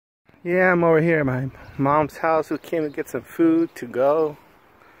Yeah, I'm over here at my mom's house. We came to get some food to go.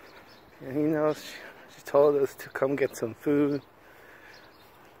 And you know, she told us to come get some food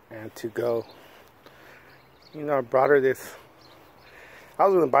and to go. You know, I brought her this. I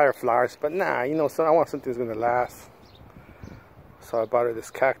was going to buy her flowers, but nah, you know, so I want something that's going to last. So I bought her this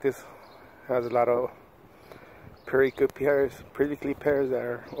cactus. It has a lot of prickly pears that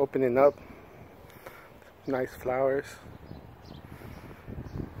are opening up. Nice flowers.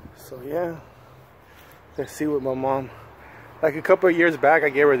 So yeah, let's see what my mom, like a couple of years back I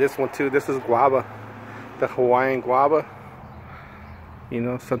gave her this one too. This is guava, the Hawaiian guava. You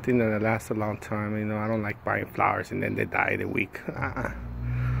know, something that lasts a long time. You know, I don't like buying flowers and then they die in a week.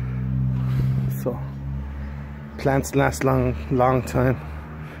 So plants last long time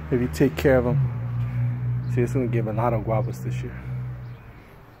if you take care of them. See, it's gonna give a lot of guavas this year.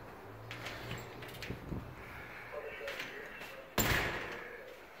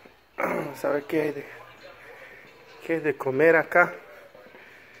 ¿Sabe qué hay de comer acá?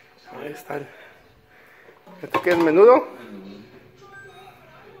 Ahí está. ¿Esto qué es, menudo?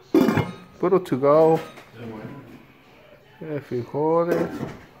 Puro to go. Frijoles.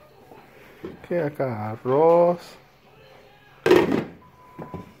 ¿Qué hay acá? Arroz.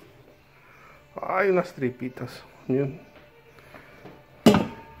 Hay unas tripitas. Bien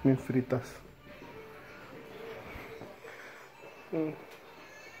fritas.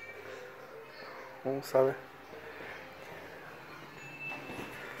 Vamos a ver.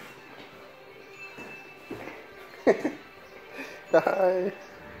 Ay.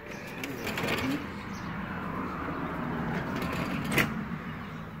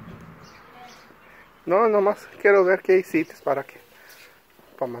 No, nomás quiero ver qué hiciste para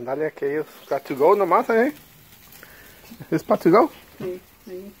mandarle a aquellos. Got to go nomás, ¿eh? ¿Es para to go? Sí,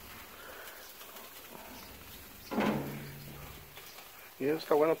 sí. Y eso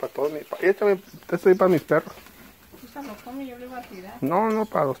está bueno para todos. Y también estoy para mis perros. ¿Tú se lo comes? Yo le iba a tirar. No,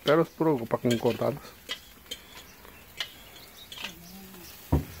 para los perros, puro para engordarlos.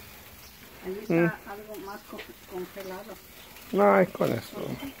 Ahí está algo más congelado. No, es con esto.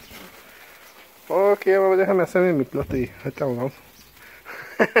 Ok, déjame hacerme mi plato y ahorita vamos.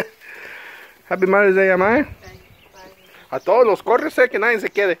 Happy Mother's Day, Amae. A todos los corres, que nadie se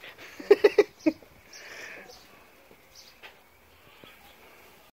quede.